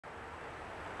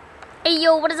Hey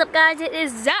yo, what is up guys? It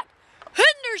is Zach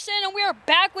Henderson and we are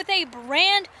back with a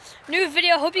brand new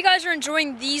video. Hope you guys are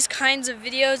enjoying these kinds of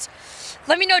videos.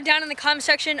 Let me know down in the comment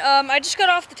section. I just got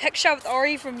off the tech shop with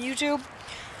Ari from YouTube.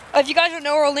 If you guys don't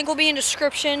know her, a link will be in the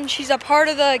description. She's a part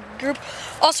of the group.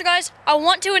 Also guys, I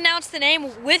want to announce the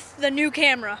name with the new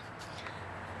camera.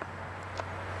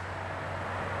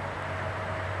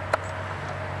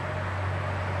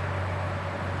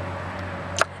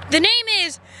 The name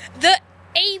is the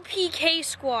APK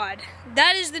Squad.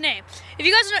 That is the name. If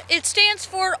you guys know, it stands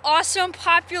for Awesome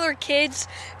Popular Kids.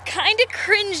 Kind of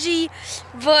cringy,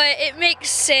 but it makes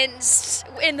sense.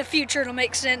 In the future, it'll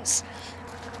make sense.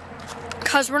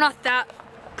 Because we're not that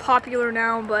popular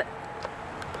now, but...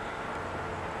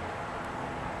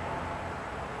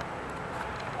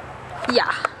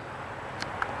 yeah.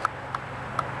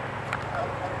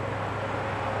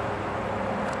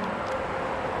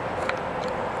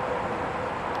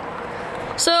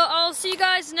 So I'll see you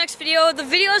guys in the next video. The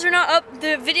videos are not up.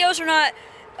 The videos are not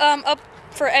up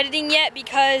for editing yet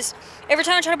because every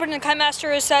time I try to put in a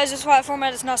KineMaster, it says this file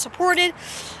format is not supported.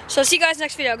 So see you guys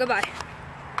next video. Goodbye.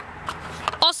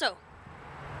 Also,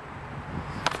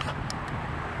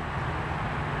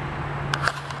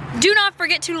 do not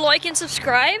forget to like and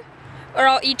subscribe, or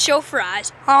I'll eat your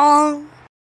fries.